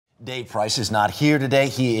Dave Price is not here today.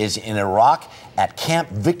 He is in Iraq at Camp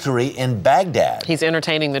Victory in Baghdad. He's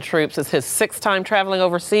entertaining the troops. It's his 6th time traveling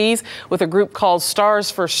overseas with a group called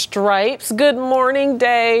Stars for Stripes. Good morning,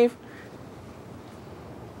 Dave.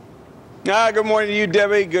 Good morning to you,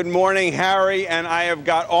 Debbie. Good morning, Harry. And I have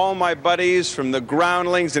got all my buddies from the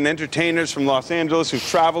groundlings and entertainers from Los Angeles who've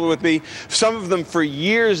traveled with me, some of them for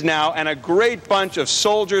years now, and a great bunch of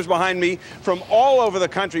soldiers behind me from all over the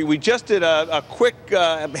country. We just did a quick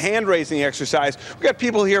hand-raising exercise. We've got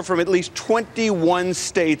people here from at least 21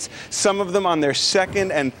 states, some of them on their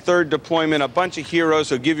 2nd and 3rd deployment, a bunch of heroes,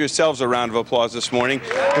 so give yourselves a round of applause this morning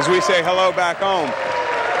as we say hello back home.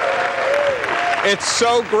 It's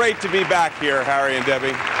so great to be back here, Harry and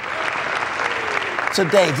Debbie. So,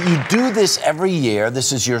 Dave, you do this every year.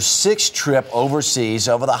 This is your 6th trip overseas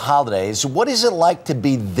over the holidays. What is it like to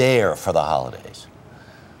be there for the holidays?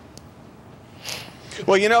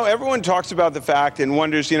 Well, you know, everyone talks about the fact and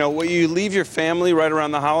wonders, you know, you leave your family right around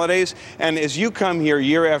the holidays, and as you come here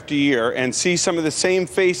year after year and see some of the same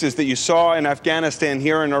faces that you saw in Afghanistan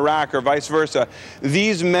here in Iraq or vice versa,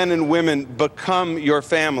 these men and women become your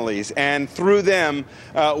families, and through them,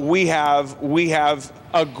 we have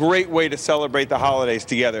a great way to celebrate the holidays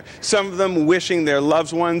together. Some of them wishing their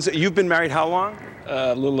loved ones. You've been married how long?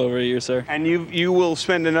 A little over a year, sir. And you will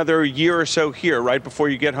spend another year or so here, right, before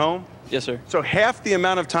you get home? Yes, sir. So half the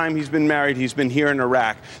amount of time he's been married, he's been here in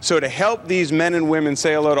Iraq. So to help these men and women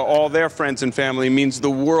say hello to all their friends and family means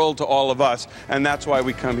the world to all of us, and that's why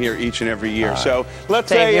we come here each and every year. So let's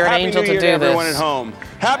say Happy New Year to everyone at home.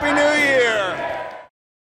 Happy New Year!